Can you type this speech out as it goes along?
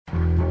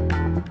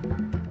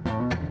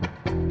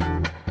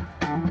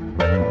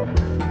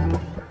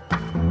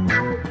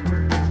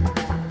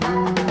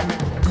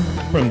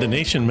From The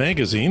Nation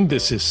magazine,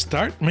 this is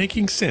Start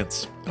Making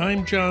Sense.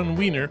 I'm John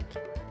Wiener.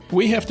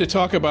 We have to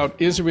talk about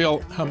Israel,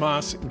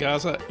 Hamas,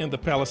 Gaza, and the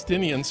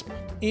Palestinians.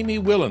 Amy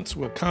Wilentz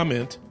will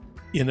comment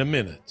in a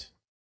minute.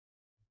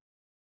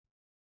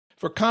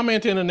 For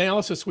comment and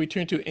analysis, we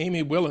turn to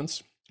Amy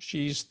Wilentz.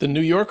 She's the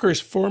New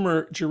Yorker's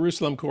former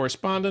Jerusalem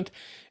correspondent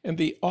and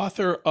the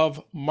author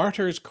of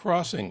Martyrs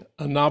Crossing,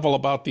 a novel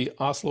about the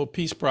Oslo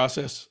peace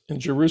process in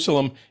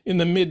Jerusalem in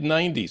the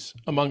mid-90s,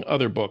 among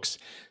other books.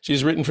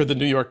 She's written for the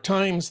New York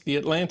Times, The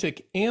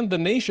Atlantic, and The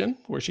Nation,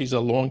 where she's a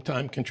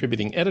longtime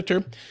contributing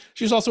editor.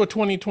 She's also a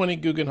 2020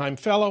 Guggenheim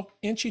Fellow,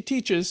 and she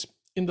teaches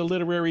in the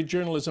literary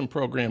journalism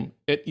program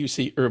at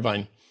UC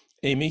Irvine.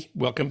 Amy,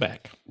 welcome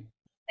back.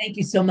 Thank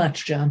you so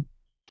much, John.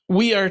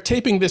 We are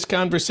taping this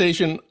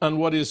conversation on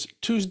what is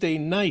Tuesday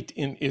night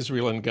in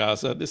Israel and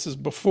Gaza. This is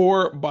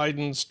before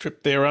Biden's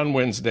trip there on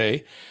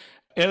Wednesday.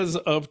 As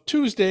of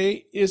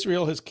Tuesday,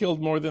 Israel has killed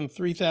more than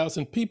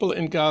 3,000 people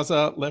in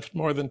Gaza, left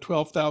more than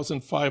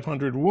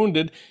 12,500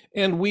 wounded,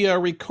 and we are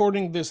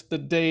recording this the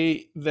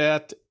day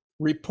that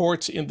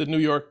reports in the New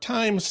York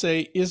Times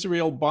say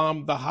Israel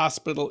bombed the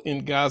hospital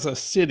in Gaza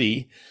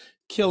City,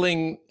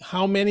 killing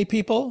how many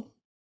people?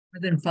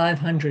 More than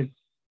 500.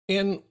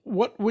 And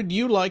what would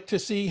you like to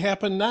see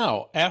happen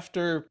now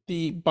after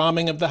the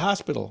bombing of the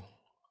hospital?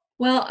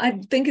 Well, I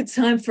think it's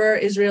time for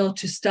Israel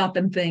to stop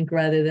and think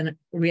rather than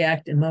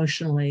react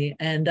emotionally.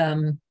 And,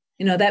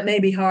 that may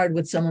be hard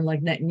with someone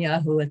like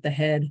Netanyahu at the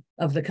head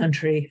of the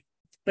country.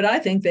 But I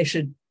think they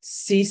should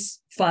cease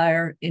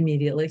fire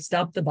immediately,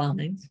 stop the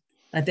bombings.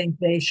 I think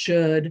they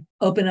should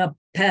open up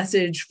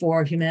passage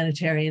for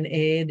humanitarian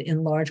aid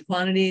in large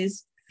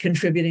quantities,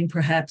 contributing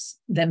perhaps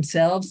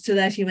themselves to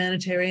that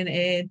humanitarian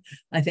aid.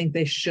 I think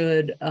they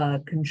should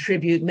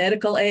contribute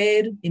medical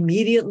aid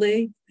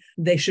immediately.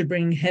 They should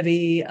bring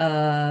heavy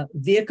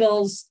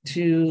vehicles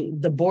to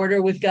the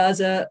border with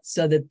Gaza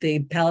so that the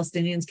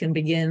Palestinians can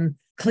begin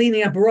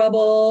cleaning up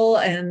rubble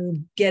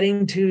and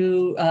getting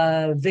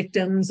to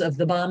victims of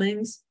the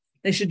bombings.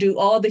 They should do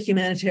all the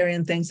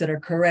humanitarian things that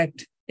are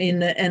correct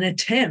in an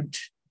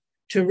attempt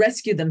to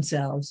rescue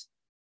themselves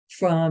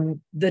from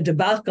the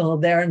debacle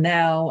they're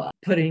now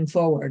putting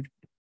forward.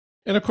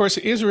 And of course,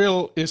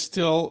 Israel is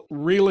still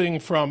reeling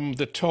from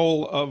the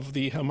toll of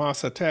the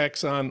Hamas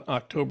attacks on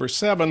October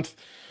 7th.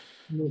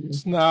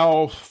 It's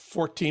now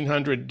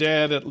 1,400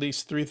 dead, at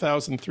least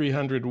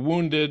 3,300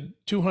 wounded.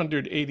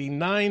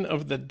 289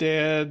 of the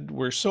dead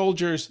were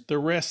soldiers, the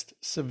rest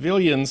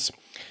civilians.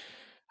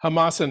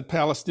 Hamas and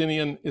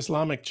Palestinian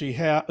Islamic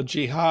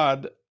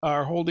Jihad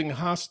are holding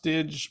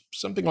hostage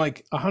something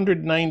like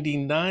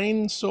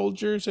 199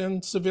 soldiers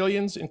and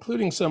civilians,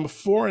 including some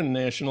foreign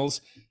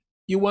nationals.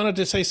 You wanted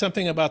to say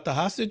something about the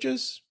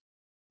hostages?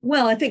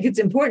 Well, I think it's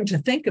important to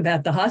think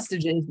about the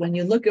hostages when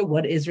you look at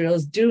what Israel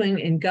is doing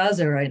in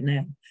Gaza right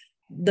now.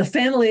 The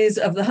families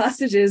of the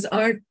hostages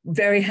aren't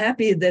very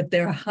happy that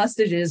their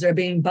hostages are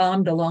being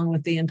bombed along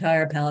with the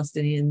entire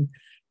Palestinian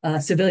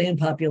civilian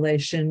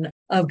population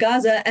of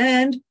Gaza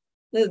and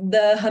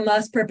the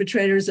Hamas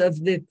perpetrators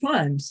of the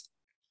crimes.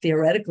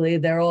 Theoretically,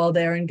 they're all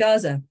there in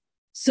Gaza.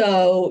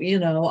 So,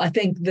 I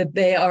think that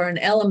they are an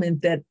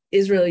element that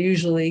Israel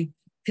usually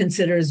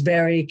considers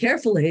very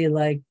carefully,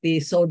 like the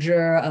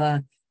soldier,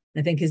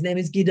 I think his name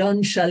is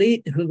Gidon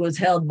Shalit, who was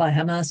held by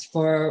Hamas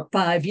for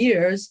 5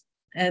 years.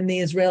 And the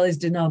Israelis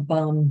did not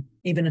bomb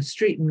even a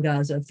street in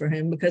Gaza for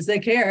him because they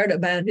cared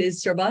about his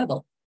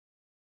survival.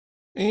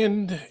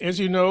 And as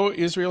you know,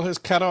 Israel has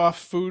cut off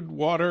food,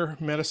 water,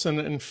 medicine,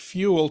 and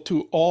fuel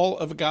to all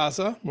of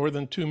Gaza, more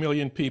than 2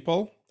 million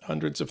people.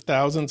 Hundreds of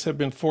thousands have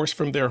been forced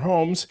from their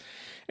homes.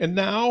 And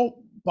now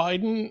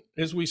Biden,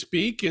 as we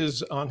speak,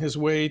 is on his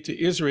way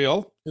to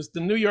Israel. As the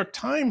New York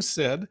Times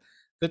said,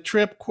 the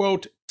trip,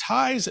 quote,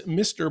 ties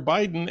Mr.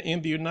 Biden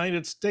and the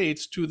United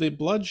States to the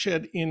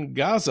bloodshed in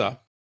Gaza.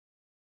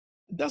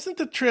 Doesn't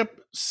the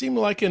trip seem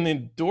like an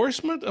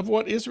endorsement of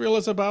what Israel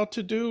is about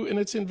to do in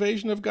its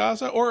invasion of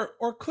Gaza?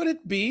 Or could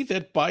it be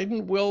that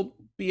Biden will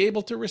be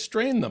able to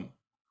restrain them?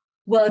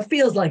 Well, it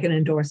feels like an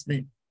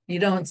endorsement. You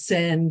don't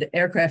send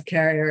aircraft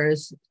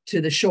carriers to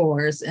the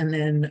shores and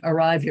then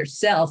arrive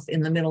yourself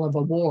in the middle of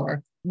a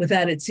war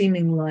without it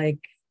seeming like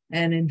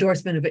an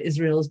endorsement of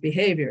Israel's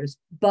behaviors.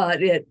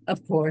 But it,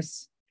 of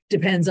course,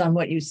 depends on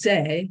what you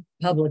say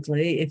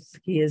publicly, if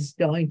he is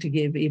going to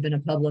give even a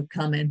public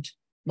comment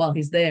while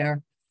he's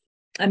there.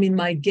 I mean,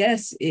 my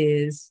guess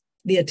is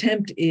the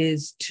attempt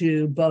is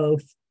to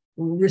both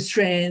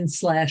restrain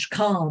 /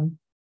 calm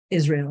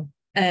Israel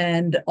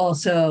and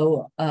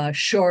also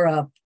shore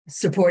up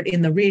support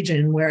in the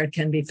region where it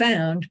can be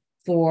found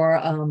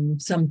for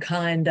some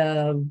kind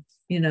of,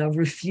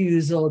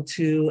 refusal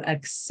to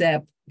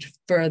accept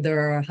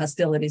further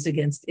hostilities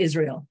against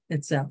Israel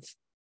itself.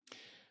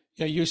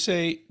 Yeah, you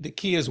say the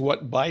key is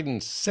what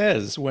Biden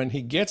says when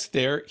he gets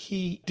there.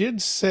 He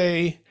did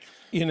say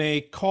in a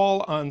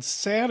call on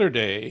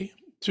Saturday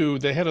to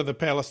the head of the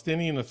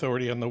Palestinian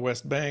Authority on the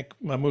West Bank,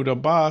 Mahmoud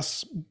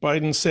Abbas,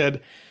 Biden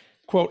said,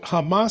 quote,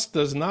 Hamas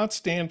does not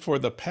stand for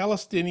the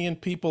Palestinian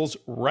people's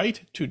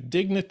right to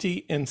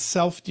dignity and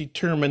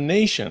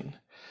self-determination.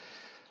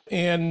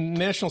 And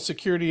National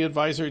Security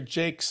Advisor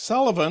Jake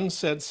Sullivan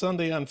said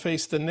Sunday on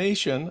Face the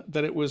Nation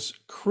that it was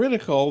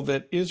critical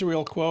that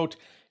Israel, quote,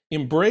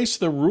 embrace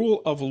the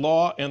rule of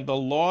law and the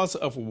laws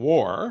of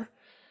war.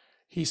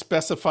 He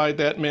specified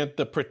that meant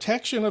the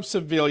protection of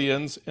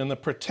civilians and the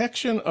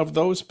protection of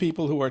those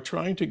people who are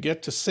trying to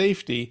get to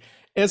safety,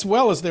 as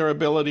well as their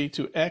ability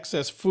to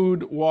access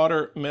food,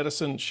 water,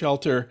 medicine,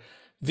 shelter.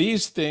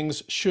 These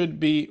things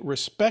should be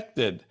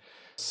respected,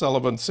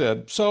 Sullivan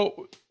said.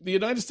 So the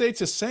United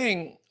States is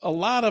saying a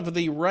lot of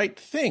the right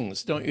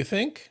things, don't you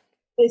think?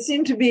 They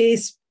seem to be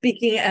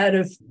speaking out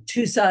of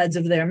two sides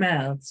of their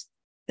mouths.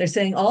 They're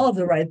saying all of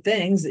the right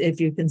things, if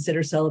you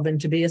consider Sullivan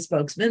to be a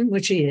spokesman,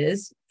 which he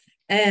is,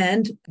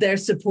 and they're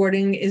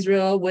supporting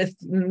Israel with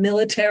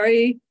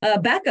military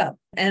backup.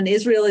 And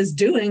Israel is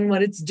doing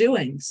what it's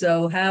doing.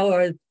 So how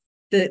are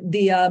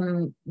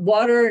the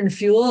water and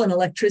fuel and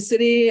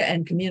electricity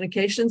and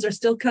communications are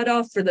still cut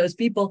off for those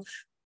people?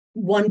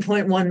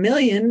 1.1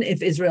 million,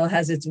 if Israel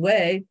has its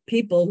way,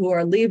 people who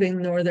are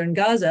leaving northern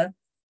Gaza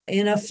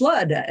in a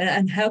flood.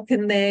 And how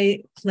can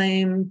they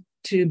claim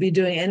to be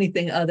doing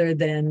anything other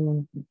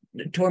than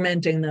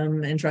tormenting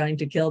them and trying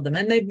to kill them?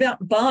 And they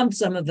bombed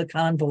some of the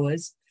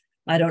convoys.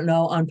 I don't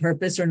know on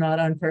purpose or not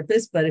on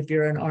purpose, but if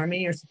you're an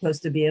army, you're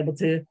supposed to be able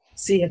to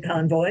see a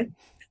convoy.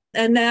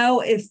 And now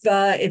if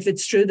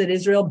it's true that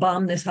Israel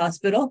bombed this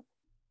hospital,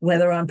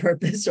 whether on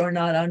purpose or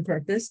not on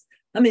purpose,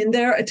 I mean,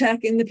 they're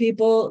attacking the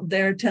people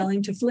they're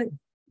telling to flee.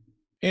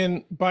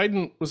 And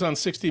Biden was on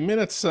 60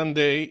 Minutes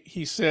Sunday.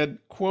 He said,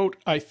 quote,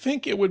 I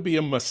think it would be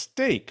a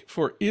mistake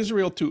for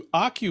Israel to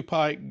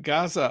occupy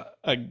Gaza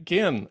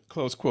again,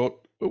 close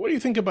quote. But what do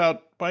you think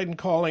about Biden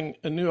calling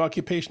a new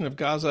occupation of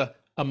Gaza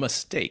a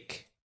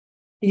mistake?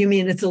 You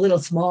mean it's a little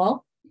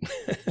small?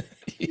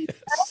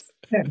 Yes.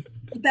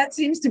 That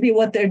seems to be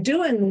what they're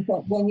doing.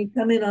 When you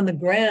come in on the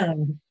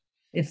ground,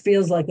 it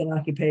feels like an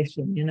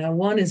occupation. You know,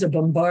 one is a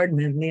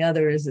bombardment and the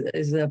other is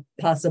a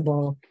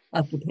possible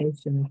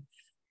occupation.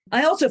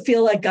 I also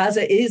feel like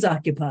Gaza is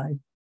occupied.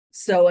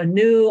 So a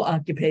new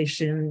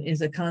occupation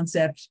is a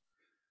concept.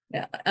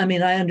 I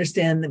mean, I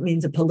understand that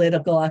means a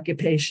political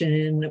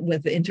occupation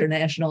with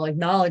international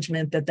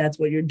acknowledgement that that's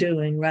what you're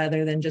doing,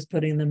 rather than just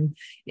putting them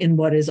in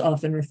what is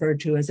often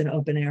referred to as an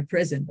open air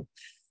prison.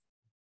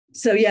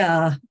 So,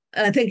 yeah,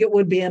 I think it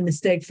would be a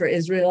mistake for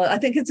Israel. I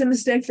think it's a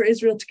mistake for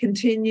Israel to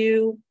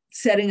continue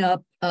setting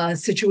up a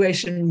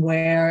situation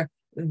where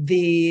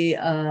the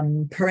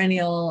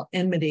perennial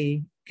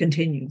enmity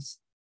continues.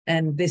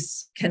 And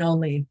this can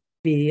only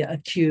be a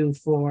cue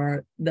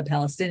for the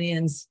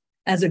Palestinians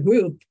as a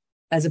group,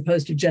 as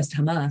opposed to just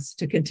Hamas,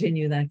 to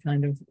continue that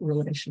kind of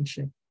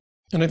relationship.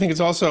 And I think it's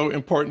also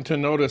important to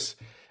notice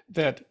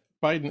that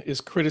Biden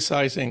is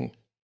criticizing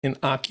an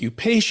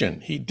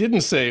occupation. He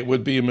didn't say it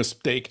would be a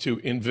mistake to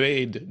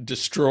invade,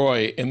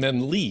 destroy, and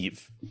then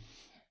leave.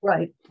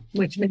 Right,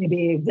 which may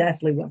be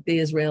exactly what the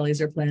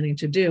Israelis are planning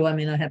to do. I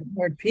mean, I haven't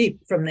heard peep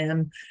from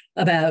them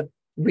about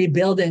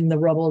rebuilding the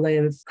rubble they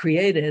have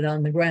created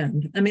on the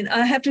ground. I mean,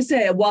 I have to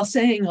say, while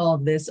saying all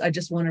of this, I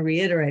just want to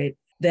reiterate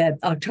that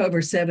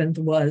October 7th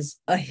was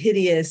a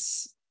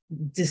hideous,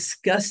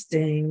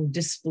 disgusting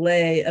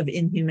display of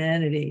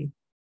inhumanity.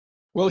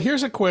 Well,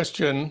 here's a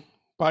question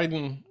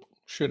Biden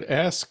should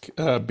ask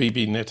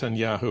Bibi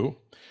Netanyahu.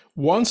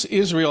 Once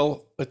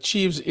Israel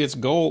achieves its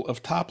goal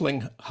of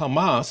toppling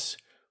Hamas,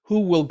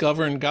 who will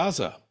govern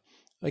Gaza?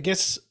 I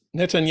guess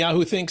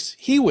Netanyahu thinks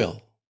he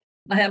will.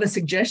 I have a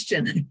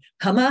suggestion.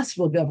 Hamas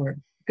will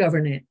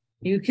govern it.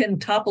 You can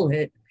topple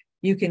it,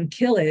 you can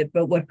kill it,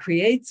 but what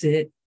creates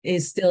it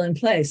is still in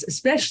place,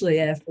 especially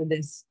after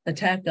this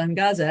attack on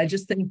Gaza. I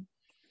just think,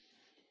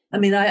 I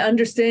mean, I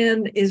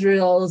understand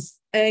Israel's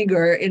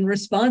anger in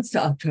response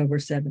to October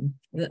 7th.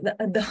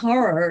 The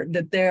horror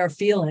that they're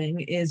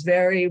feeling is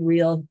very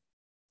real.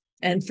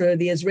 And for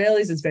the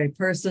Israelis, it's very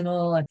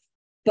personal.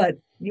 But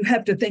you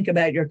have to think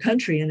about your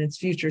country and its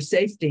future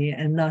safety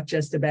and not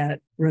just about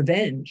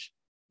revenge.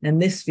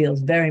 And this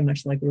feels very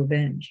much like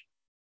revenge.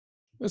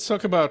 Let's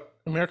talk about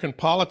American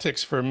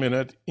politics for a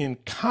minute. In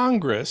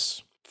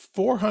Congress,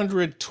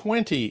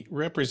 420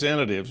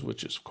 representatives,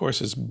 which of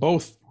course is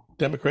both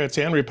Democrats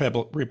and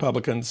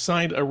Republicans,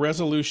 signed a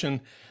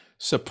resolution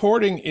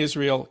supporting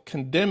Israel,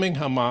 condemning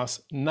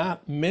Hamas,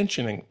 not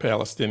mentioning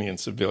Palestinian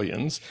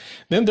civilians.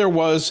 Then there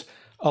was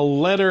a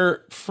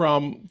letter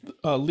from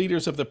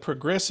leaders of the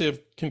Progressive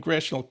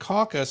Congressional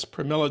Caucus,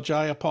 Pramila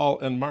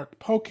Jayapal and Mark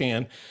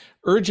Pocan,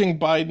 urging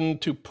Biden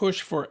to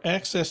push for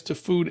access to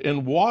food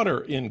and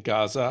water in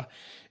Gaza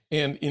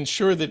and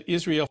ensure that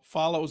Israel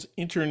follows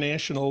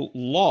international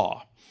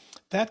law.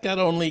 That got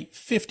only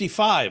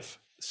 55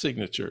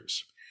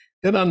 signatures.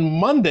 Then on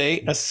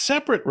Monday, a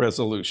separate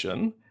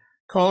resolution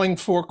calling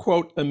for,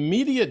 quote,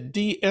 immediate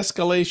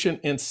de-escalation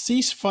and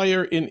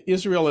ceasefire in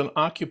Israel and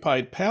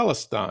occupied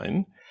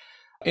Palestine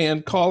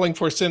and calling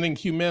for sending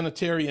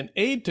humanitarian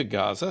aid to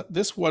Gaza.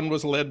 This one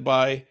was led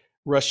by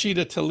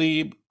Rashida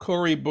Tlaib,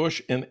 Cori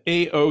Bush, and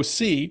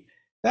AOC.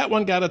 That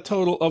one got a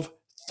total of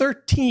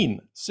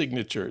 13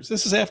 signatures.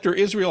 This is after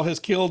Israel has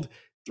killed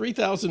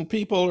 3,000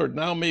 people, or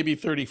now maybe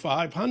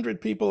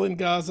 3,500 people in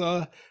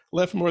Gaza,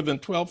 left more than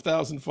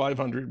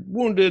 12,500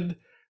 wounded,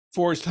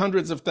 forced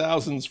hundreds of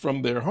thousands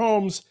from their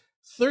homes.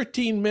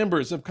 13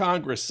 members of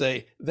Congress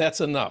say that's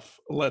enough.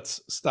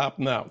 Let's stop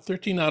now.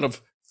 13 out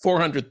of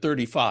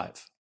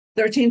 435.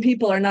 13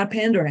 people are not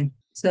pandering.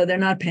 So they're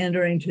not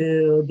pandering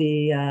to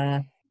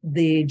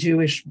the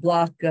Jewish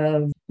bloc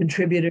of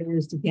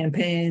contributors to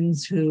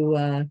campaigns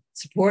who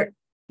support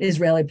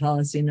Israeli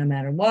policy no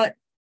matter what.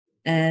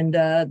 And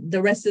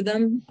the rest of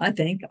them, I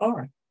think,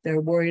 are.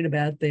 They're worried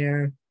about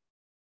their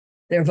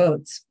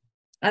votes.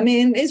 I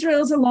mean,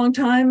 Israel's a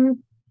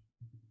longtime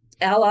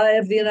ally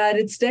of the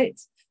United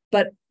States.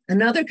 But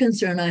another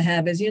concern I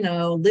have is,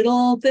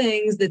 little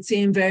things that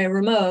seem very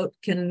remote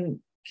can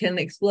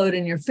explode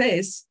in your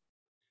face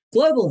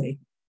globally,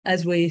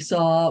 as we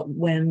saw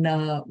when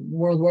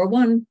World War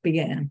I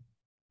began.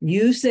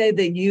 You say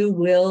that you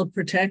will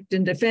protect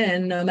and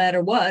defend no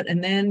matter what,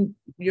 and then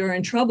you're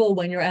in trouble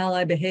when your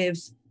ally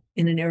behaves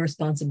in an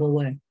irresponsible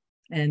way.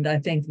 And I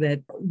think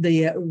that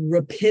the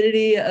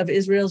rapidity of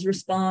Israel's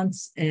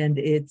response and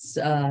its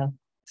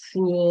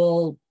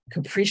cruel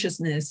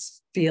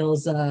capriciousness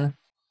feels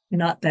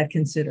not that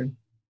considered.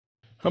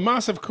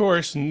 Hamas, of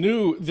course,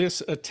 knew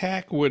this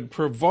attack would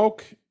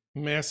provoke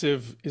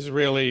massive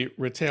Israeli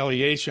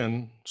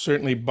retaliation,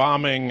 certainly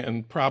bombing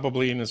and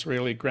probably an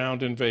Israeli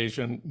ground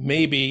invasion,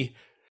 maybe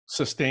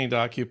sustained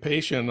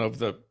occupation of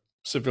the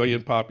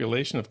civilian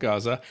population of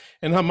Gaza.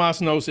 And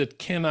Hamas knows it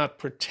cannot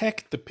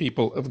protect the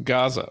people of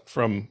Gaza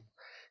from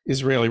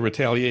Israeli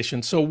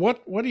retaliation. So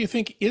what do you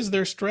think is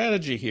their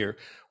strategy here?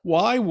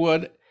 Why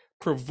would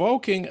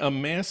provoking a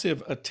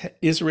massive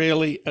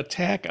Israeli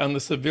attack on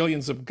the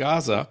civilians of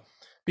Gaza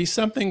be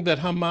something that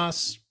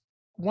Hamas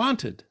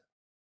wanted?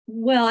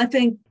 Well, I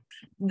think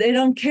they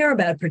don't care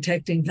about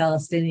protecting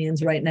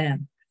Palestinians right now.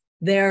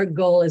 Their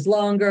goal is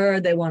longer.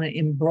 They want to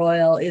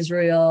embroil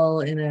Israel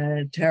in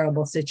a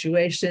terrible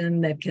situation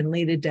that can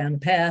lead it down a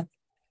path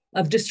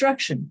of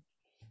destruction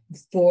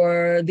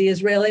for the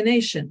Israeli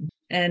nation,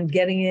 and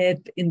getting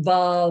it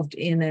involved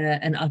in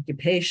an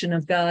occupation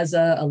of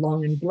Gaza, a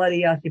long and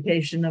bloody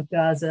occupation of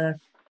Gaza,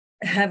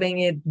 having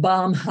it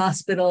bomb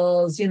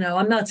hospitals.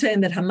 I'm not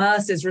saying that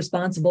Hamas is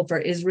responsible for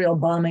Israel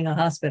bombing a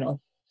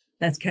hospital.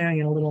 That's carrying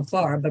it a little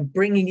far, but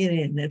bringing it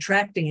in,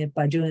 attracting it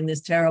by doing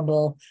this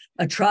terrible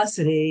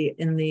atrocity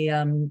in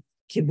the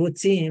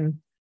kibbutzim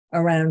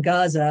around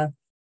Gaza,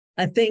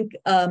 I think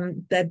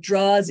that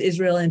draws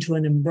Israel into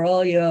an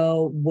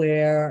imbroglio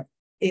where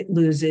it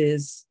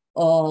loses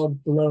all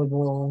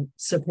global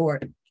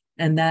support.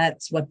 And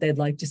that's what they'd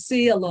like to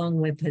see, along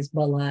with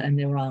Hezbollah and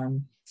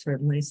Iran,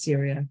 certainly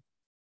Syria.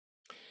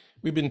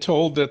 We've been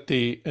told that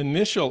the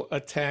initial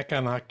attack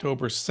on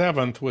October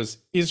 7th was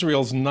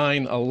Israel's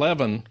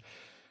 9/11.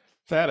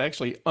 That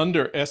actually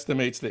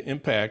underestimates the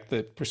impact.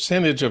 The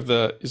percentage of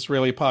the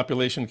Israeli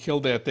population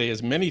killed that day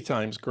is many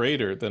times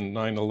greater than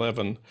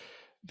 9/11.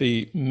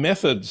 The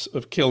methods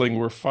of killing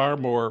were far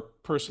more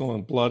personal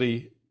and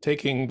bloody.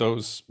 Taking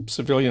those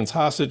civilians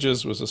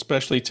hostages was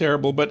especially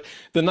terrible. But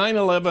the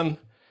 9/11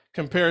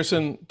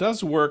 comparison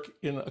does work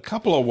in a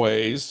couple of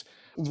ways.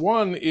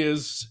 One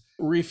is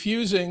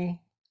refusing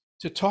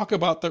to talk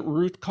about the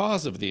root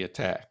cause of the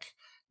attack.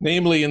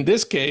 Namely, in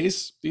this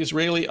case, the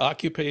Israeli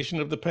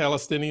occupation of the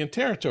Palestinian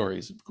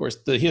territories. Of course,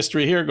 the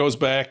history here goes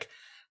back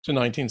to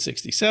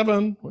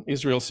 1967, when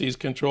Israel seized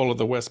control of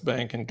the West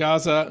Bank and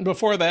Gaza. And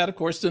before that, of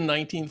course, to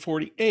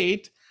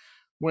 1948,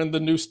 when the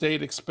new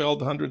state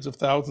expelled hundreds of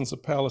thousands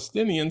of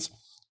Palestinians.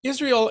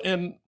 Israel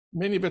and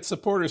many of its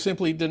supporters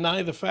simply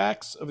deny the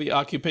facts of the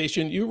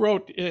occupation. You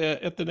wrote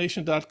at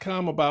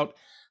thenation.com about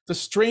the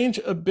strange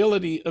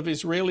ability of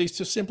Israelis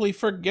to simply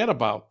forget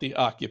about the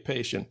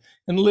occupation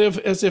and live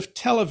as if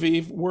Tel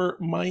Aviv were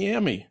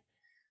Miami.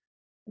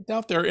 I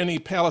doubt there are any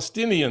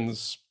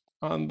Palestinians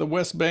on the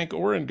West Bank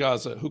or in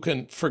Gaza who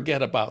can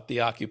forget about the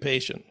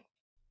occupation.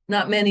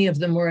 Not many of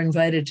them were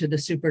invited to the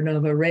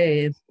supernova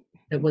rave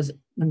that was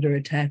under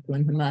attack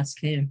when Hamas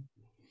came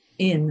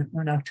in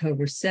on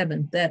October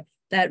 7th.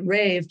 That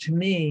rave, to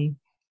me,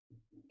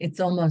 it's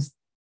almost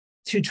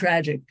too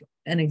tragic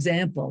an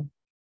example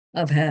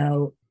of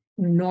how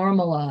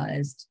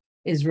normalized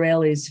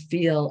Israelis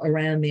feel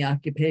around the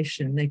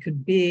occupation. They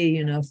could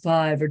be,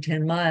 5 or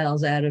 10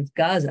 miles out of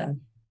Gaza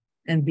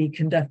and be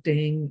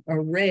conducting a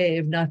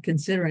rave, not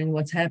considering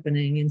what's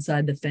happening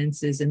inside the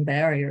fences and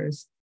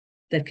barriers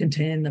that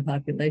contain the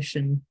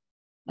population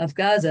of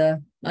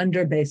Gaza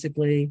under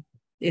basically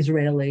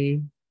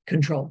Israeli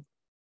control.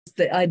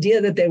 The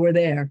idea that they were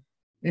there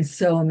is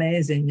so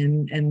amazing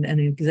and an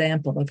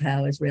example of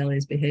how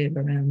Israelis behave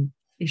around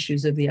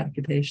issues of the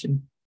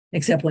occupation,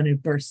 except when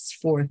it bursts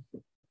forth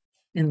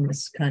in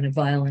this kind of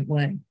violent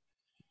way.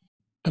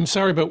 I'm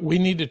sorry, but we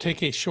need to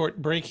take a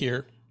short break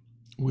here.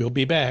 We'll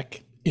be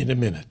back in a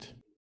minute.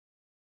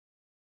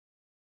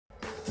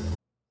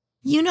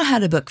 You know how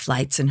to book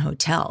flights and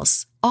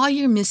hotels. All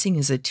you're missing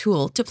is a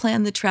tool to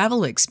plan the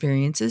travel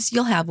experiences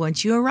you'll have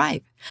once you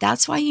arrive.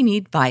 That's why you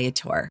need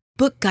Viator.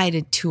 Book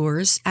guided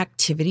tours,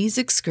 activities,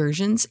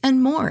 excursions,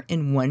 and more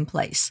in one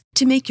place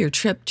to make your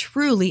trip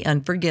truly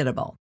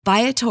unforgettable.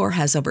 Viator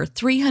has over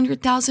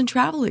 300,000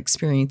 travel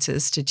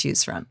experiences to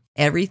choose from.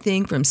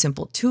 Everything from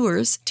simple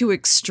tours to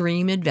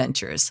extreme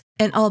adventures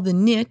and all the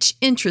niche,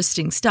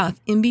 interesting stuff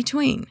in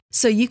between.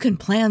 So you can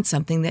plan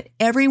something that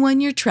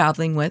everyone you're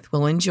traveling with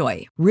will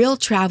enjoy. Real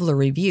traveler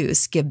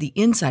reviews give the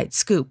inside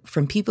scoop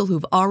from people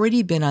who've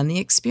already been on the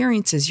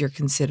experiences you're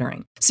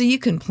considering. So you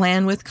can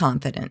plan with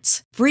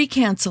confidence. Free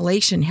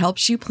cancellation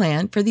helps you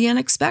plan for the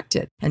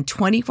unexpected. And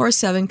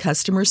 24/7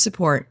 customer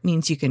support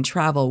means you can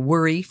travel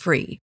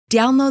worry-free.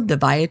 Download the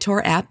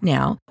Viator app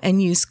now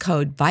and use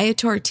code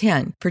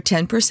Viator10 for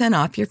 10%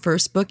 off your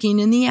first booking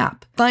in the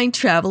app. Find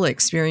travel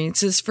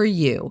experiences for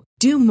you.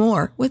 Do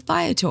more with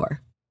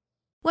Viator.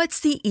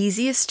 What's the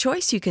easiest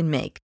choice you can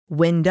make?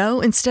 Window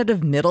instead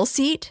of middle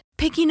seat?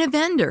 Picking a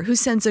vendor who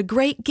sends a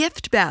great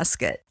gift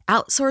basket?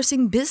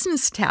 Outsourcing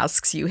business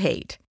tasks you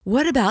hate?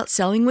 What about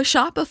selling with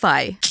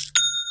Shopify?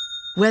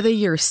 Whether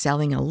you're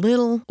selling a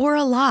little or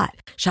a lot,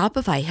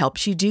 Shopify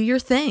helps you do your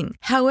thing,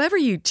 however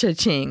you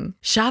cha-ching.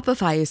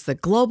 Shopify is the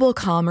global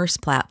commerce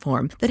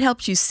platform that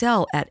helps you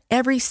sell at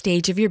every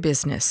stage of your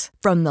business.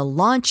 From the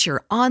launch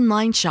your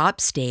online shop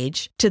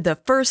stage to the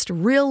first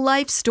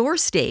real-life store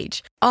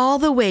stage, all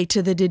the way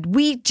to the did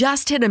we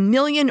just hit 1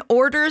 million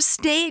orders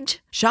stage.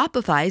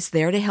 Shopify's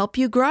there to help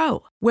you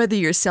grow. Whether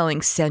you're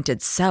selling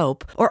scented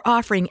soap or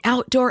offering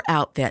outdoor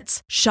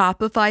outfits,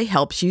 Shopify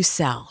helps you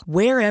sell.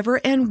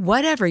 Wherever and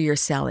whatever you're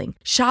selling,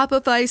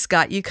 Shopify's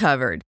got you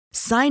covered.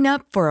 Sign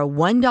up for a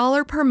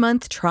 $1 per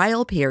month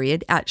trial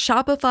period at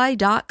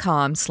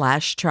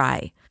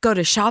shopify.com/try. Go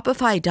to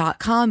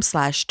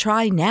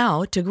shopify.com/try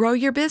now to grow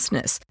your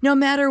business, no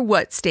matter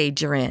what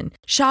stage you're in.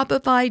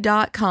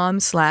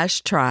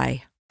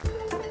 Shopify.com/try.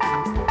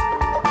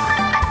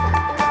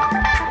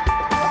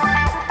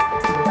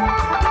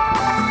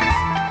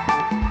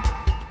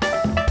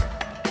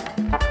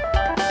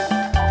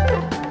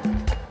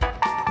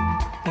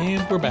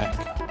 And we're back.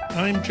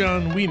 I'm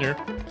John Wiener.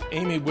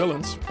 Amy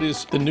Wilentz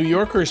is the New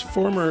Yorker's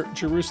former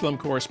Jerusalem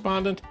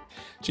correspondent.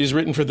 She's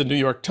written for the New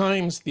York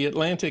Times, The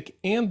Atlantic,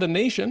 and The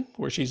Nation,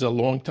 where she's a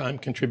longtime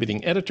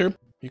contributing editor.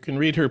 You can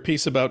read her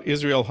piece about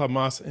Israel,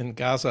 Hamas, and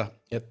Gaza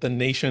at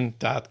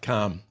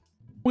thenation.com.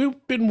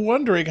 We've been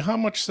wondering how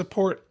much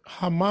support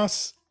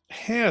Hamas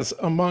has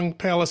among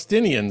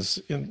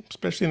Palestinians,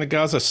 especially in the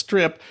Gaza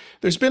Strip.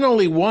 There's been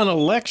only one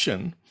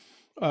election.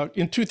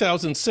 In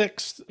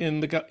 2006,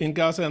 in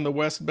Gaza and the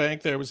West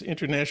Bank, there was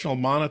international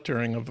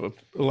monitoring of an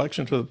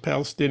election to the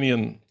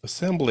Palestinian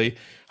Assembly.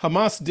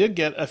 Hamas did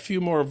get a few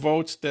more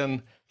votes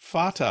than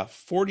Fatah,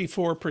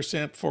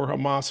 44% for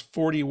Hamas,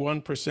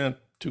 41%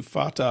 to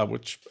Fatah,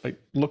 which I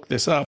looked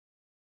this up.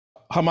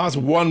 Hamas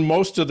won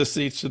most of the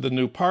seats to the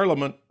new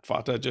parliament.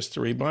 Fatah, just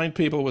to remind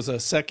people, was a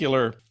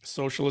secular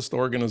socialist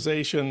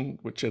organization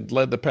which had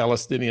led the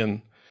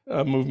Palestinian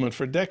movement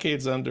for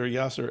decades under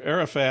Yasser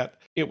Arafat.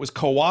 It was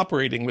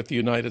cooperating with the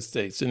United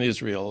States and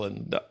Israel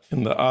and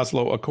in the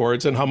Oslo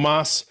Accords. And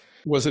Hamas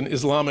was an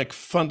Islamic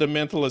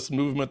fundamentalist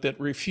movement that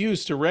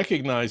refused to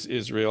recognize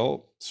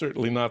Israel,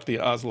 certainly not the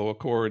Oslo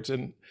Accords,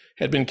 and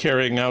had been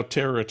carrying out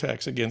terror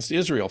attacks against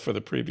Israel for the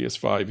previous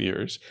 5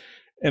 years.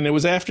 And it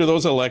was after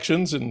those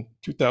elections in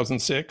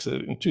 2006.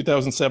 In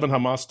 2007,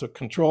 Hamas took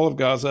control of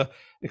Gaza,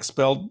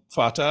 expelled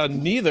Fatah.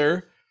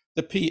 Neither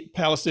the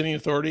Palestinian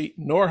Authority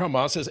nor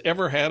Hamas has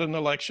ever had an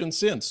election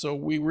since. So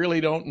we really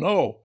don't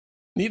know.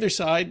 Neither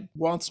side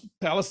wants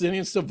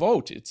Palestinians to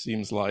vote, it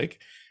seems like.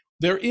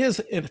 There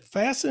is a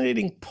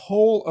fascinating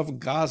poll of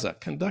Gaza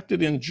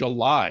conducted in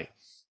July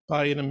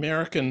by an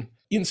American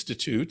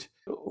institute.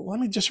 Let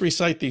me just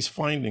recite these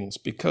findings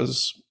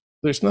because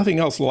there's nothing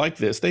else like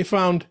this. They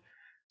found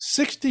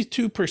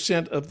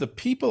 62% of the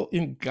people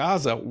in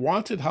Gaza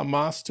wanted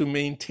Hamas to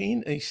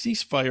maintain a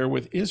ceasefire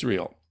with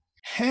Israel.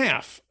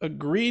 Half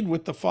agreed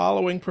with the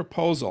following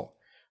proposal: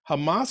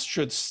 Hamas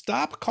should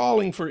stop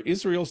calling for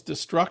Israel's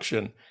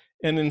destruction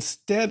and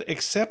instead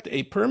accept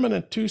a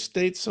permanent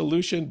two-state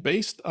solution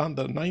based on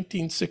the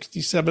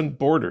 1967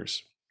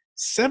 borders.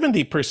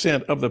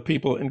 70% of the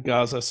people in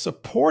Gaza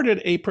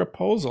supported a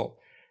proposal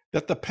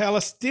that the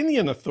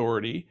Palestinian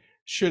Authority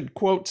should,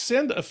 quote,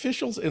 send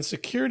officials and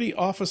security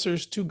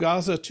officers to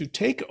Gaza to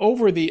take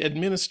over the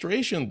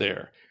administration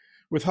there,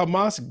 with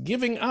Hamas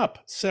giving up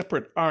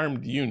separate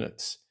armed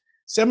units.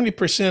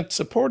 70%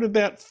 supported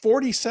that,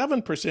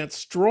 47%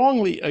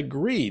 strongly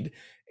agreed.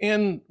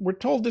 And we're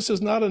told this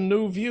is not a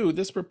new view.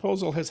 This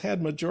proposal has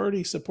had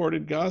majority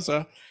supported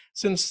Gaza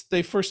since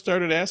they first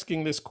started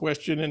asking this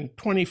question in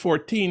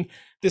 2014.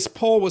 This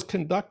poll was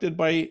conducted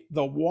by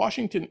the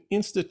Washington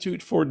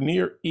Institute for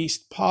Near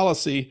East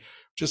Policy,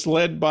 just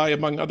led by,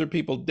 among other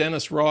people,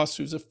 Dennis Ross,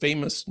 who's a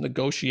famous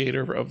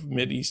negotiator of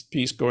Mideast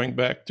peace going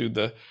back to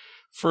the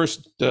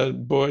first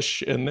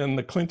Bush and then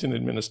the Clinton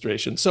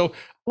administration. So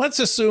let's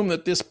assume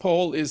that this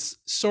poll is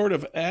sort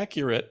of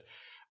accurate.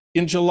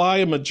 In July,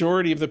 a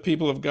majority of the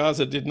people of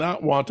Gaza did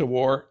not want a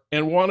war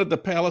and wanted the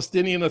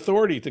Palestinian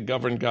Authority to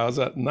govern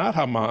Gaza, not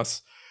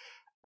Hamas.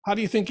 How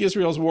do you think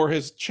Israel's war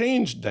has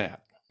changed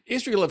that?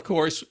 Israel, of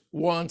course,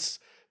 wants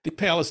the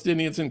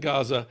Palestinians in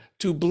Gaza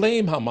to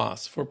blame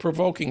Hamas for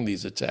provoking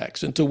these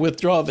attacks and to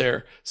withdraw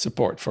their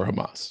support for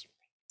Hamas.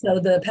 So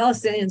the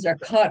Palestinians are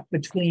caught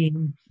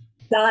between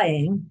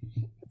dying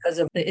because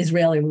of the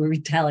Israeli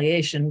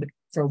retaliation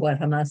for what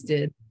Hamas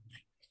did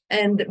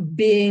and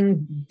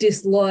being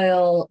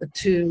disloyal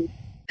to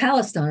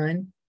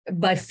Palestine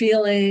by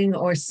feeling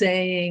or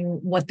saying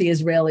what the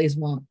Israelis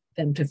want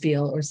them to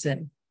feel or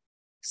say.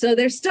 So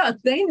they're stuck.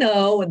 They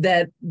know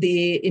that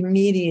the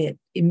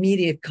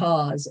immediate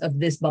cause of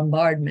this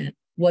bombardment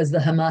was the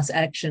Hamas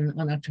action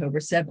on October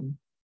 7th.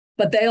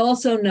 But they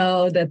also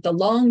know that the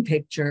long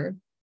picture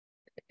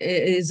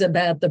is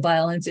about the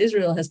violence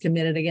Israel has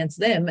committed against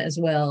them, as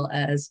well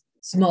as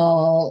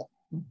small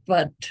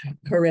but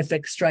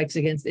horrific strikes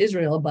against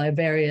Israel by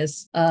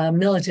various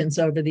militants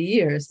over the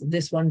years,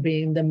 this one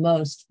being the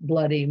most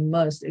bloody,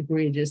 most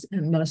egregious,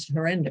 and most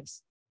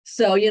horrendous.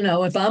 So,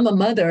 if I'm a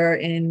mother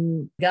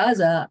in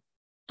Gaza,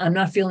 I'm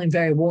not feeling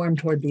very warm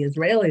toward the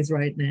Israelis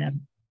right now,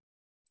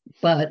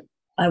 but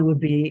I would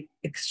be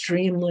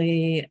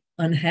extremely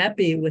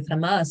unhappy with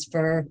Hamas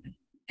for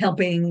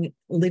helping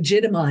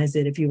legitimize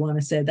it, if you want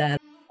to say that.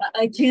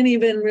 I can't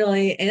even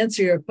really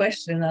answer your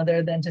question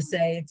other than to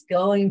say it's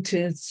going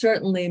to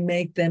certainly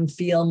make them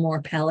feel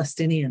more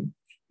Palestinian,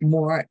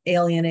 more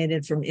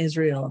alienated from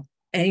Israel,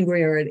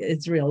 angrier at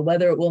Israel.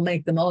 Whether it will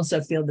make them also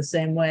feel the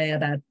same way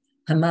about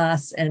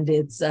Hamas and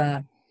its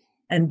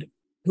and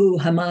who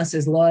Hamas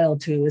is loyal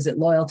to. Is it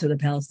loyal to the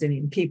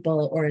Palestinian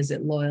people, or is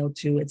it loyal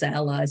to its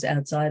allies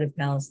outside of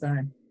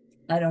Palestine?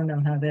 I don't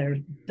know how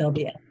they'll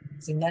be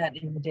analyzing that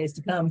in the days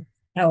to come,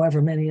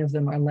 however many of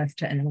them are left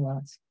to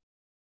analyze.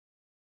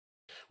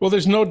 Well,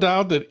 there's no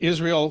doubt that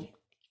Israel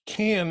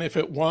can, if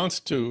it wants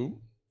to,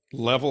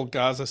 level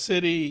Gaza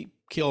City,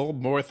 kill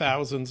more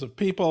thousands of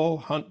people,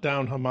 hunt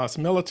down Hamas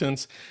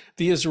militants.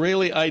 The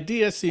Israeli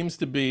idea seems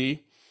to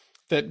be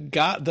that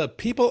the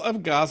people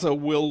of Gaza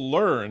will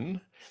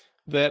learn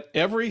that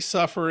every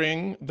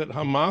suffering that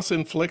Hamas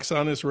inflicts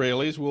on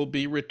Israelis will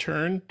be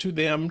returned to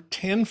them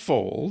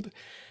tenfold.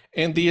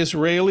 And the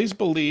Israelis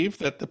believe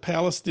that the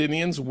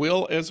Palestinians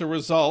will, as a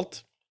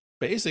result,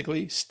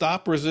 basically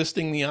stop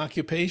resisting the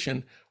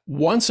occupation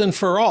once and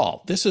for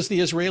all. This is the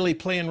Israeli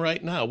plan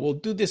right now. We'll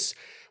do this.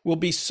 We'll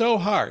be so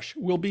harsh.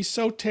 We'll be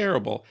so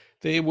terrible.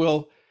 They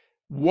will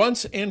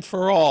once and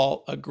for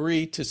all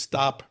agree to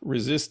stop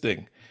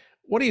resisting.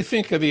 What do you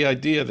think of the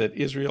idea that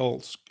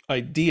Israel's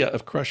idea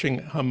of crushing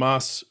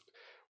Hamas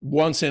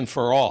once and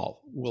for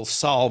all will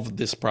solve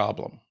this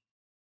problem?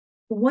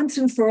 Once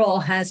and for all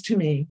has, to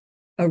me,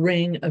 a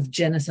ring of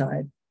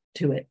genocide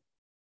to it,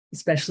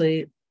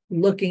 especially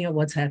looking at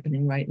what's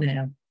happening right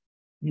now.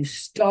 You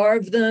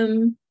starve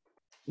them,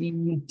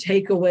 you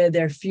take away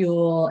their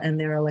fuel and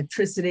their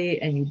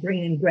electricity, and you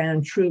bring in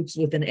ground troops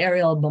with an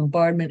aerial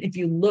bombardment. If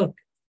you look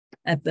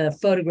at the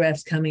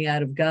photographs coming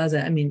out of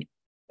Gaza,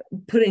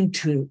 putting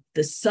to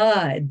the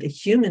side the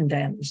human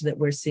damage that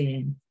we're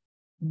seeing,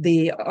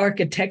 the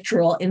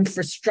architectural,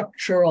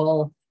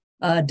 infrastructural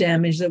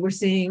damage that we're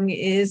seeing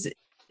is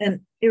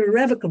an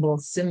irrevocable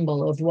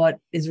symbol of what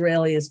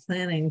Israeli is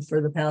planning for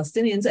the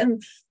Palestinians.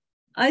 And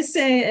I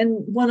say,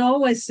 and one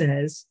always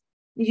says,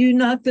 you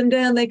knock them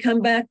down, they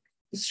come back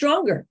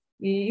stronger.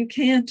 You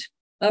can't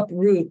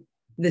uproot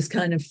this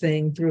kind of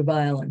thing through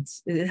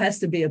violence. It has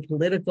to be a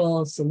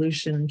political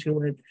solution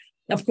to it.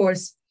 Of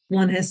course,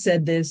 one has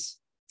said this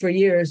for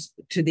years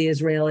to the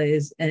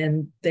Israelis,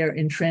 and their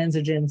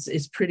intransigence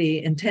is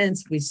pretty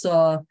intense. We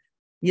saw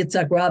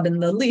Yitzhak Rabin,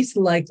 the least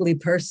likely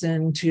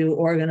person to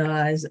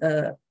organize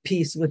a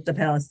peace with the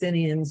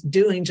Palestinians,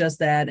 doing just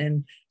that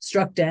and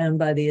struck down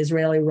by the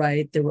Israeli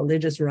right, the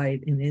religious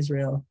right in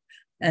Israel,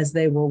 as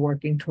they were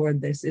working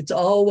toward this. It's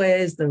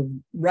always the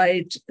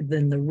right,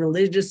 then the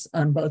religious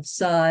on both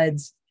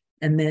sides,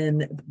 and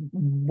then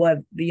what,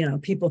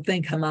 people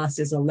think Hamas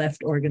is a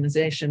left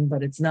organization,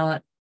 but it's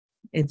not.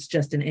 It's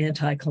just an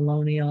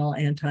anti-colonial,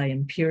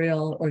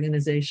 anti-imperial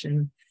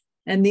organization.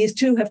 And these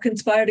two have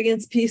conspired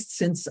against peace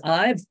since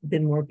I've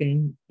been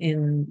working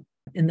in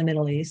the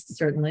Middle East,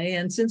 certainly,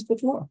 and since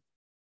before.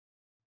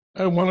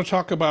 I want to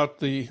talk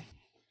about the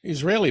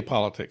Israeli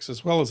politics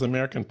as well as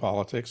American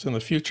politics and the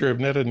future of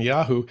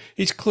Netanyahu.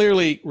 He's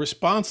clearly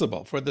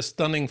responsible for the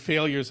stunning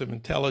failures of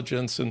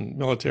intelligence and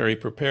military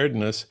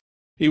preparedness.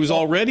 He was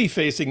already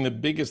facing the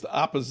biggest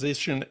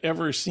opposition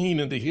ever seen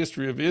in the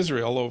history of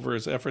Israel over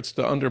his efforts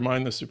to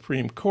undermine the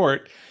Supreme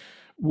Court.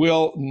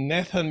 Will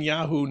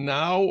Netanyahu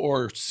now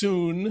or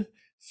soon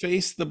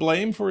face the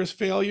blame for his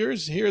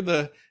failures? Here,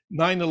 the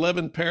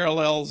 9/11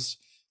 parallels,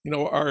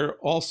 are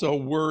also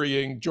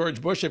worrying. George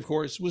Bush, of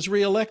course, was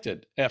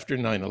reelected after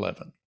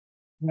 9/11.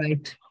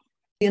 Right.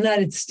 The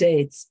United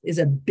States is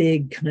a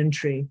big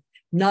country.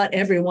 Not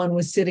everyone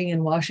was sitting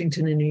in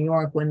Washington and New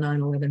York when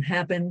 9/11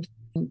 happened.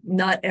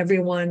 Not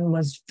everyone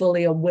was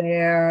fully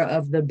aware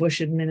of the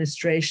Bush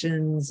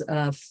administration's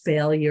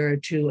failure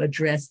to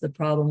address the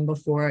problem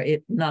before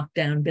it knocked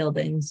down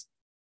buildings.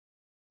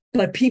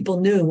 But people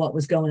knew what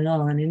was going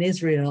on in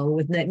Israel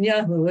with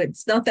Netanyahu.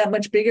 It's not that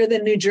much bigger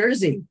than New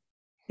Jersey,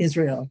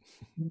 Israel.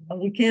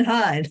 We can't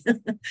hide.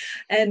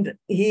 And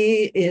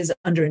he is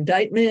under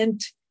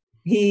indictment.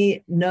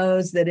 He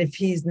knows that if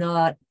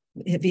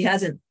he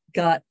hasn't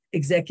got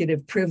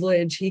executive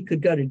privilege, he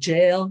could go to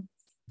jail.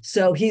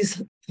 So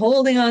he's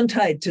holding on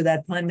tight to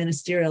that prime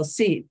ministerial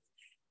seat.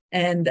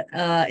 And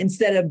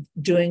instead of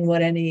doing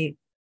what any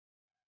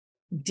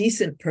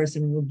decent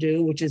person will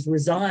do, which is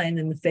resign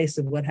in the face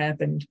of what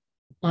happened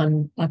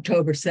on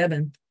October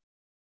 7th,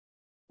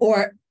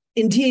 or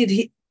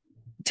indeed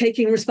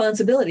taking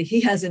responsibility.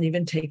 He hasn't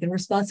even taken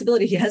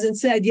responsibility. He hasn't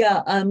said,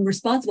 yeah, I'm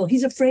responsible.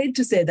 He's afraid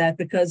to say that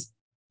because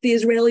the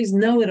Israelis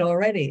know it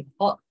already.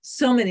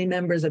 So many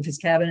members of his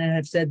cabinet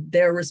have said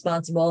they're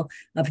responsible,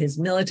 of his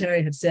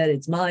military have said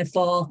it's my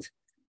fault,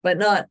 but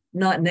not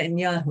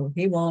Netanyahu.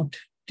 He won't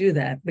do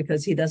that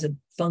because he doesn't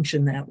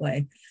function that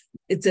way.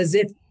 It's as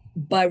if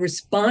by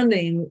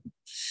responding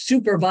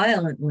super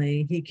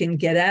violently, he can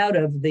get out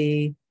of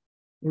the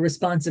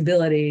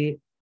responsibility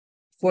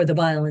for the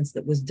violence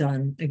that was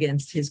done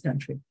against his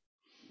country.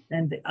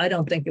 And I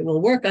don't think it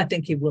will work. I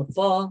think he will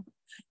fall.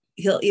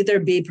 He'll either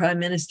be prime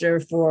minister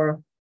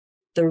for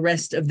the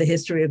rest of the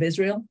history of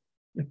Israel,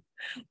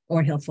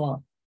 or he'll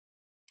fall.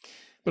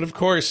 But of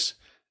course,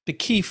 the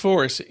key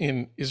force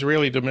in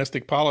Israeli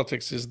domestic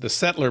politics is the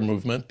settler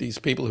movement, these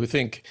people who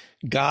think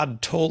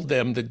God told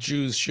them that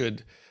Jews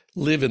should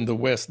live in the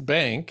West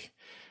Bank.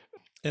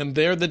 And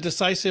they're the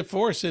decisive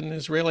force in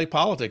Israeli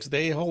politics.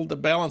 They hold the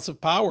balance of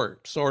power,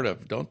 sort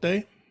of, don't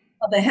they?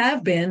 Well, they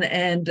have been,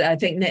 and I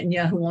think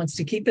Netanyahu wants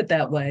to keep it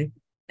that way.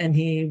 And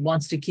he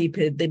wants to keep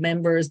the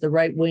members, the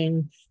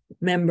right-wing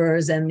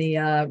members and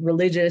the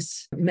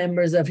religious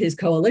members of his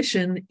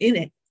coalition in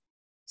it.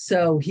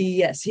 So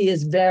he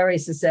is very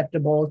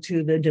susceptible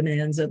to the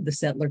demands of the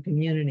settler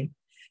community.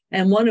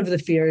 And one of the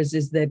fears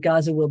is that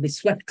Gaza will be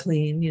swept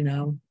clean,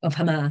 of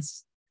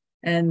Hamas.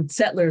 And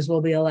settlers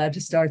will be allowed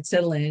to start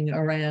settling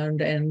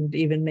around and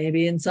even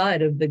maybe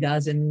inside of the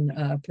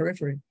Gazan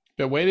periphery.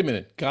 But wait a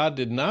minute. God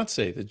did not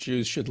say that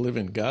Jews should live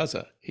in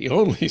Gaza. He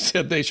only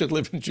said they should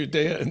live in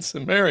Judea and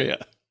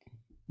Samaria.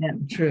 Yeah,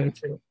 true.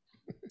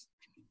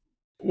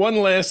 One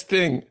last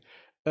thing.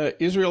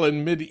 Israel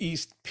and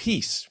Mideast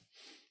peace.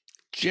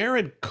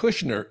 Jared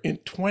Kushner in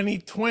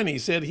 2020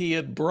 said he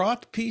had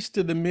brought peace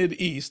to the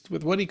Mideast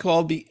with what he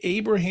called the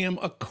Abraham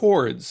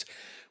Accords,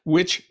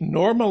 which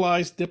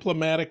normalized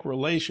diplomatic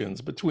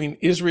relations between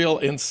Israel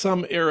and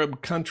some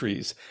Arab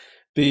countries,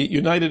 the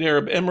United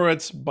Arab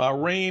Emirates,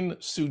 Bahrain,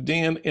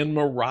 Sudan, and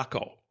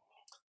Morocco.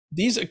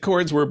 These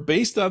accords were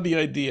based on the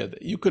idea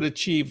that you could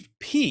achieve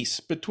peace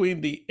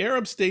between the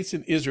Arab states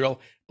and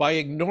Israel by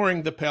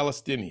ignoring the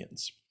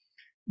Palestinians.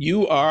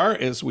 You are,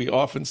 as we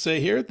often say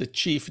here, the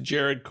chief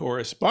Jared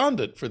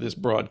correspondent for this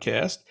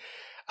broadcast.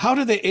 How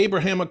do the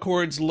Abraham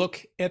Accords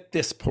look at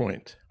this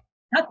point?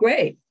 Not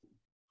great.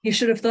 He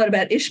should have thought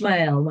about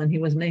Ishmael when he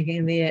was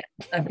making the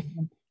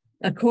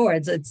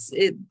accords.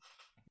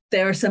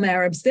 There are some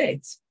Arab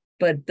states,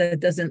 but that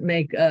doesn't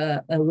make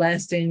a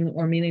lasting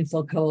or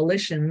meaningful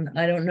coalition.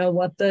 I don't know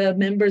what the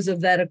members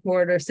of that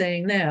accord are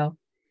saying now.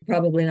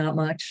 Probably not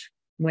much.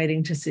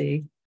 Waiting to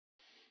see.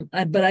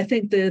 But I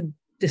think the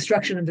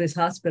destruction of this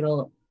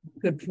hospital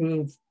could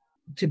prove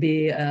to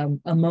be a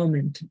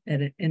moment,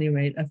 at any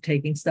rate, of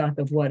taking stock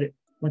of what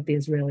the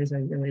Israelis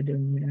are really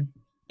doing there.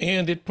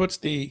 And it puts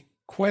the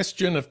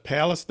question of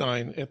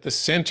Palestine at the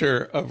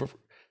center of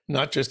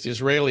not just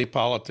Israeli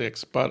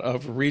politics, but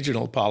of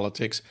regional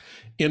politics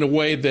in a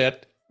way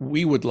that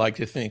we would like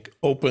to think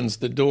opens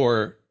the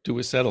door to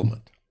a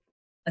settlement.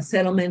 A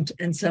settlement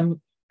and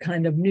some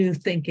kind of new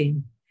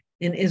thinking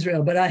in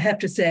Israel. But I have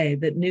to say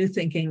that new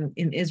thinking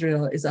in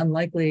Israel is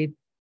unlikely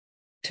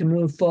to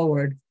move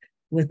forward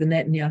with the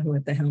Netanyahu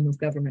at the helm of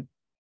government.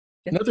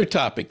 Another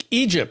topic,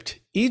 Egypt.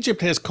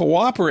 Egypt has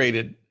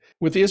cooperated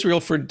with Israel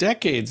for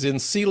decades in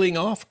sealing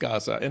off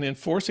Gaza and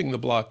enforcing the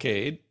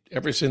blockade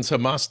ever since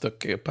Hamas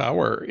took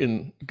power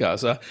in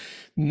Gaza.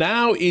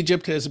 Now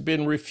Egypt has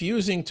been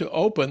refusing to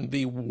open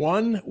the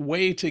one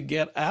way to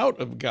get out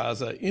of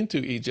Gaza into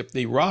Egypt,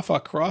 the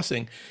Rafah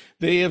crossing.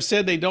 They have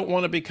said they don't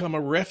want to become a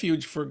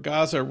refuge for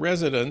Gaza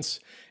residents,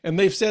 and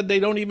they've said they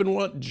don't even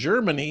want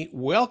Germany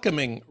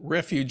welcoming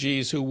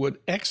refugees who would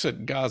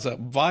exit Gaza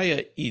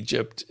via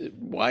Egypt.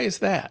 Why is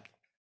that?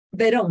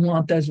 They don't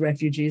want those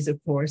refugees,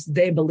 of course.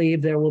 They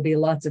believe there will be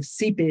lots of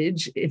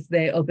seepage if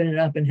they open it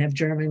up and have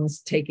Germans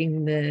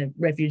taking the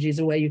refugees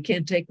away. You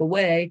can't take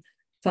away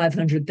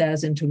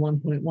 500,000 to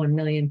 1.1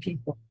 million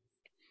people.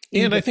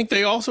 And I think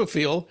they also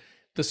feel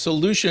the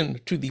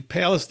solution to the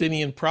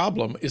Palestinian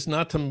problem is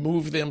not to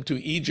move them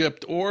to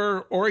Egypt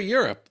or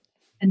Europe.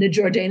 And the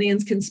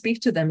Jordanians can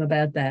speak to them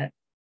about that.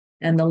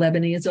 And the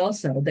Lebanese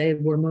also. They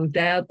were moved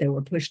out. They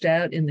were pushed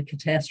out in the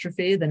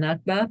catastrophe, the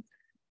Nakba.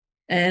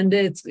 And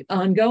it's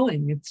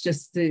ongoing. It's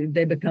just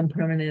they become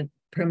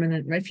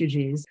permanent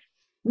refugees.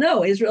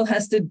 No, Israel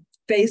has to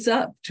face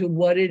up to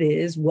what it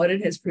is, what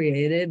it has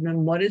created,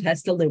 and what it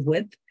has to live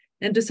with,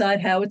 and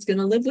decide how it's going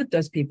to live with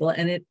those people.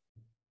 And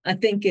I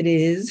think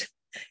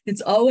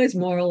it's always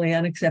morally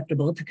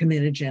unacceptable to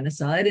commit a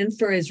genocide. And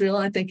for Israel,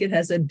 I think it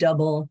has a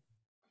double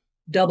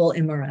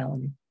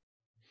immorality.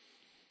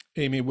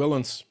 Amy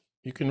Wilentz.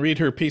 You can read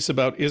her piece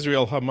about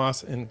Israel,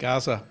 Hamas, and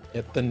Gaza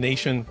at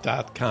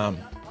thenation.com.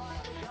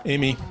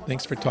 Amy,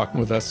 thanks for talking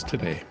with us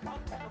today.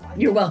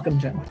 You're welcome,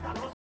 John.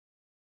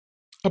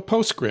 A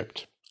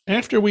postscript.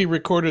 After we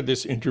recorded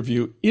this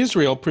interview,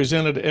 Israel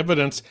presented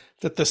evidence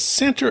that the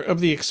center of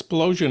the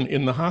explosion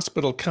in the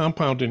hospital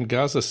compound in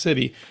Gaza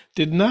City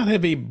did not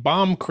have a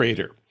bomb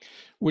crater,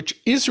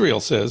 which Israel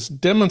says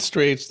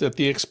demonstrates that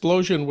the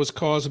explosion was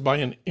caused by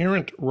an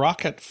errant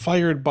rocket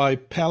fired by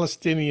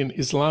Palestinian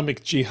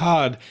Islamic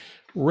Jihad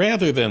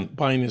rather than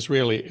by an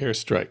Israeli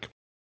airstrike.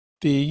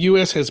 The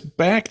U.S. has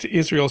backed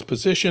Israel's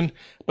position,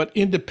 but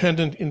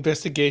independent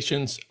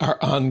investigations are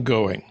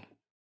ongoing.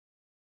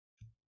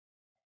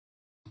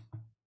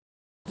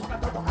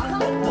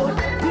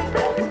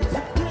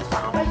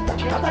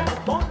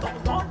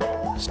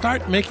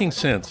 Start Making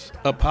Sense,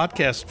 a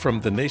podcast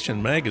from The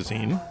Nation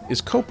magazine, is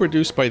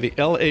co-produced by the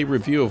LA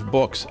Review of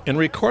Books and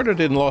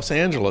recorded in Los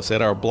Angeles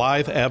at our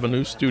Blythe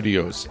Avenue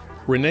studios.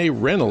 Renee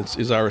Reynolds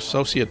is our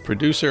associate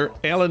producer.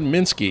 Alan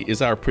Minsky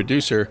is our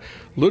producer.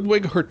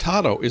 Ludwig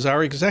Hurtado is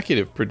our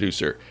executive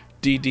producer.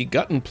 D.D.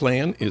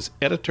 Guttenplan is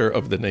editor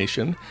of The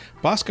Nation.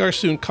 Bhaskar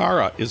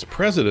Sunkara is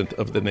president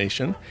of The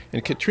Nation.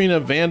 And Katrina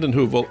vanden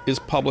Heuvel is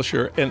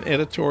publisher and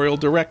editorial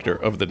director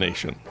of The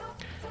Nation.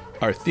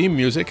 Our theme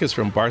music is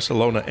from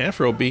Barcelona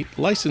Afrobeat,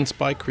 licensed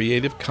by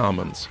Creative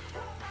Commons.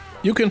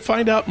 You can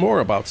find out more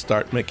about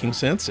Start Making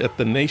Sense at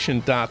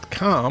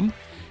thenation.com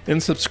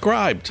and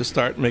subscribe to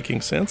Start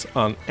Making Sense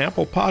on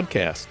Apple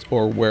Podcasts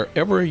or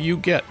wherever you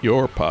get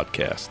your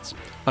podcasts.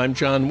 I'm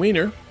John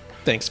Wiener.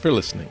 Thanks for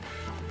listening.